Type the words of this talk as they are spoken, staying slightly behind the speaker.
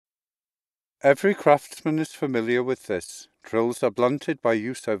Every craftsman is familiar with this. Drills are blunted by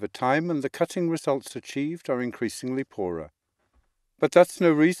use over time, and the cutting results achieved are increasingly poorer. But that's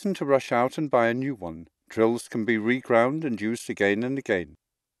no reason to rush out and buy a new one. Drills can be reground and used again and again.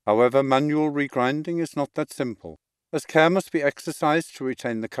 However, manual regrinding is not that simple, as care must be exercised to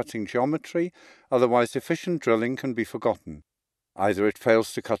retain the cutting geometry, otherwise efficient drilling can be forgotten. Either it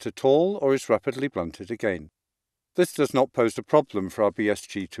fails to cut at all or is rapidly blunted again. This does not pose a problem for our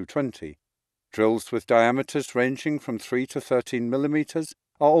BSG 220. Drills with diameters ranging from 3 to 13 millimeters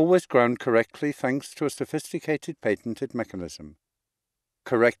are always ground correctly thanks to a sophisticated patented mechanism.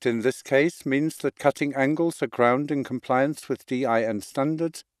 Correct in this case means that cutting angles are ground in compliance with DIN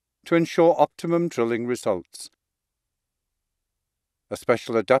standards to ensure optimum drilling results. A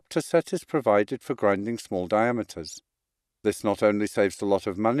special adapter set is provided for grinding small diameters. This not only saves a lot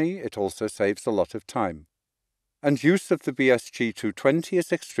of money, it also saves a lot of time. And use of the BSG 220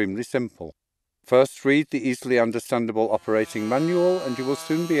 is extremely simple. First read the easily understandable operating manual and you will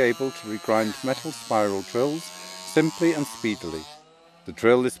soon be able to regrind metal spiral drills simply and speedily. The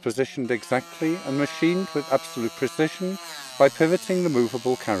drill is positioned exactly and machined with absolute precision by pivoting the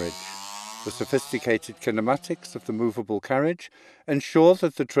movable carriage. The sophisticated kinematics of the movable carriage ensure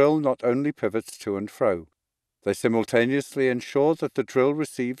that the drill not only pivots to and fro, they simultaneously ensure that the drill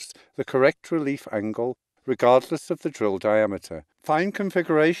receives the correct relief angle regardless of the drill diameter. Fine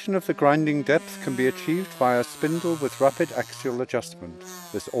configuration of the grinding depth can be achieved via a spindle with rapid axial adjustment.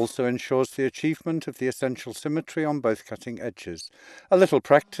 This also ensures the achievement of the essential symmetry on both cutting edges. A little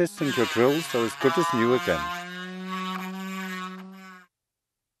practice and your drills are as good as new again.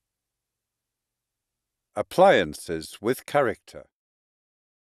 Appliances with character.